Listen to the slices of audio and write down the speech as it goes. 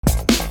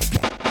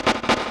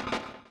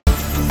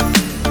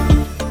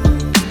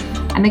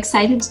I'm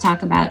excited to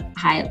talk about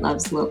Hyatt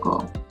Loves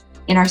Local.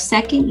 In our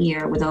second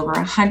year with over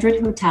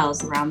 100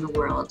 hotels around the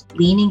world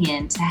leaning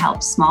in to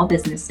help small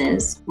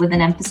businesses with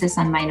an emphasis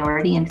on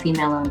minority and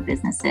female-owned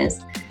businesses,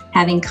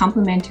 having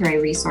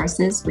complementary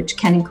resources, which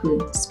can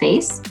include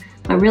space,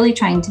 but really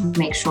trying to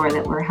make sure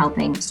that we're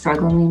helping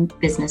struggling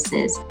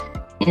businesses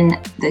in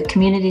the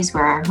communities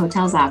where our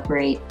hotels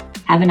operate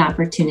have an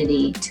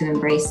opportunity to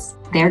embrace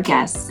their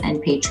guests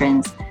and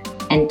patrons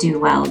and do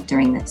well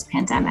during this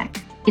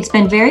pandemic. It's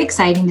been very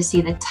exciting to see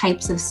the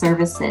types of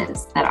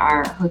services that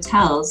our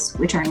hotels,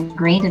 which are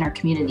ingrained in our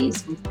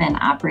communities, we've been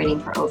operating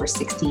for over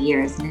 60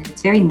 years, and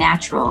it's very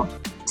natural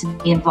to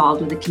be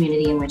involved with the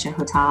community in which a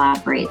hotel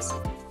operates.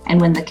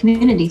 And when the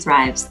community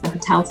thrives, the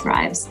hotel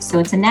thrives. So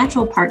it's a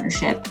natural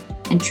partnership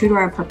and true to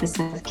our purpose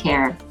of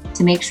care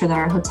to make sure that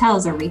our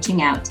hotels are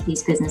reaching out to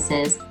these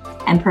businesses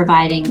and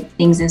providing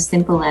things as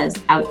simple as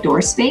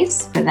outdoor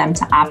space for them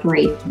to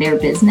operate their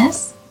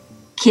business,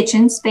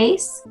 kitchen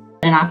space,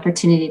 an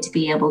opportunity to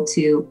be able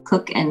to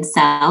cook and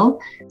sell.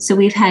 So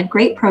we've had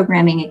great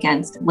programming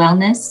against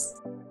wellness,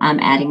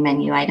 adding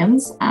menu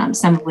items,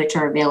 some of which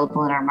are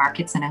available in our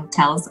markets and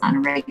hotels on a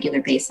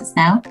regular basis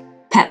now.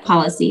 Pet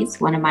policies,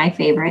 one of my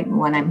favorite and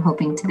one I'm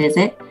hoping to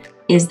visit,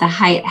 is the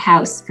Hyatt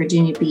House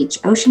Virginia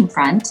Beach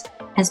Oceanfront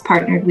has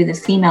partnered with a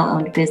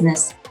female-owned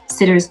business,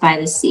 Sitters by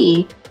the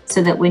Sea,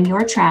 so that when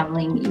you're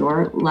traveling,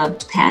 your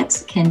loved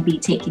pet can be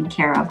taken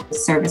care of with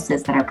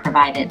services that are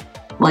provided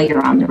while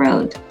you're on the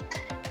road.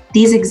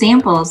 These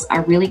examples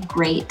are really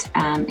great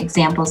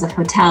examples of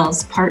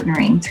hotels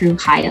partnering through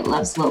Hyatt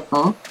Loves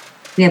Local.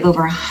 We have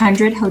over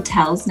 100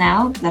 hotels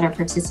now that are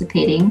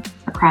participating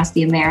across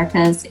the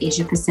Americas,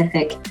 Asia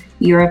Pacific,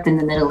 Europe, and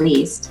the Middle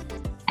East.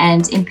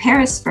 And in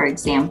Paris, for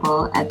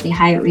example, at the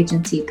Hyatt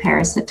Regency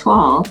Paris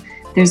Étoile,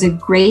 there's a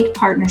great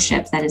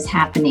partnership that is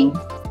happening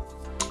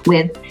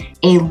with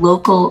a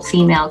local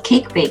female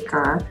cake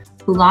baker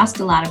who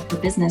lost a lot of her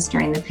business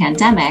during the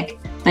pandemic,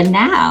 but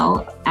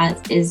now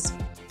is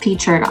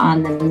featured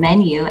on the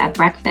menu at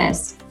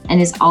breakfast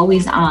and is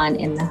always on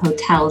in the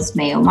hotel's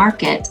Mayo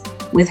Market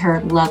with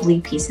her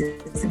lovely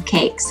pieces of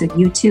cake. So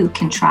you too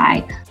can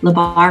try La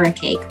Barra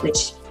cake,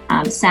 which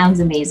sounds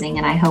amazing.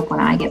 And I hope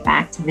when I get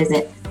back to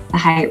visit the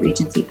Hyatt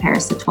Regency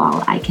Paris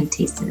Étoile, I can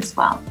taste it as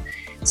well.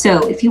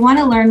 So if you want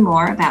to learn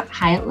more about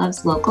Hyatt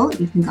Loves Local,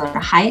 you can go to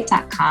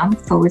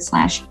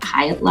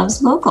hyatt.com/Hyatt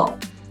Loves Local.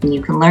 And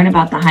you can learn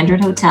about the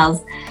 100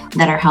 hotels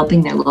that are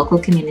helping their local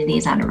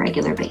communities on a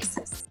regular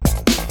basis.